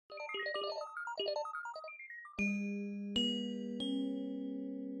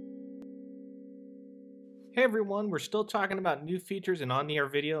Hey everyone, we're still talking about new features in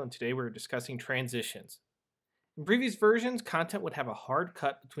OnTheAir video, and today we're discussing transitions. In previous versions, content would have a hard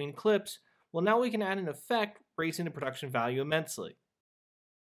cut between clips. Well, now we can add an effect, raising the production value immensely.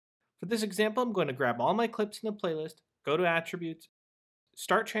 For this example, I'm going to grab all my clips in the playlist, go to Attributes,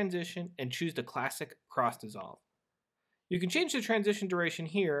 Start Transition, and choose the classic cross dissolve. You can change the transition duration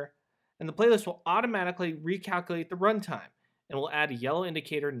here, and the playlist will automatically recalculate the runtime, and will add a yellow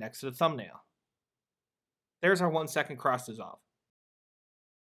indicator next to the thumbnail. There's our 1 second cross dissolve.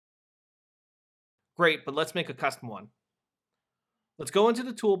 Great, but let's make a custom one. Let's go into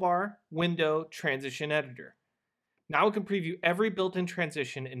the toolbar, Window, Transition Editor. Now we can preview every built-in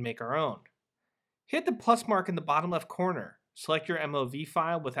transition and make our own. Hit the plus mark in the bottom left corner. Select your MOV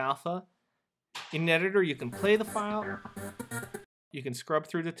file with alpha. In the editor, you can play the file. You can scrub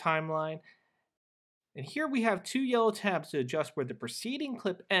through the timeline. And here we have 2 yellow tabs to adjust where the preceding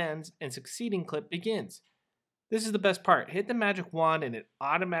clip ends and succeeding clip begins. This is the best part. Hit the magic wand and it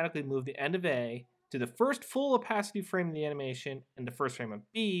automatically moves the end of A to the first full opacity frame of the animation and the first frame of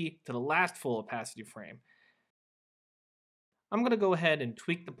B to the last full opacity frame. I'm going to go ahead and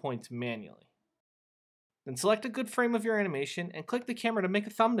tweak the points manually. Then select a good frame of your animation and click the camera to make a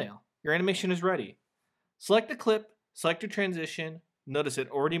thumbnail. Your animation is ready. Select the clip, select your transition. Notice it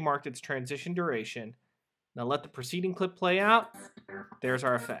already marked its transition duration. Now let the preceding clip play out. There's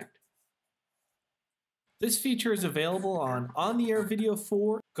our effect. This feature is available on OnTheAir Video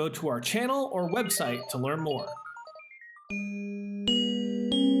 4. Go to our channel or website to learn more.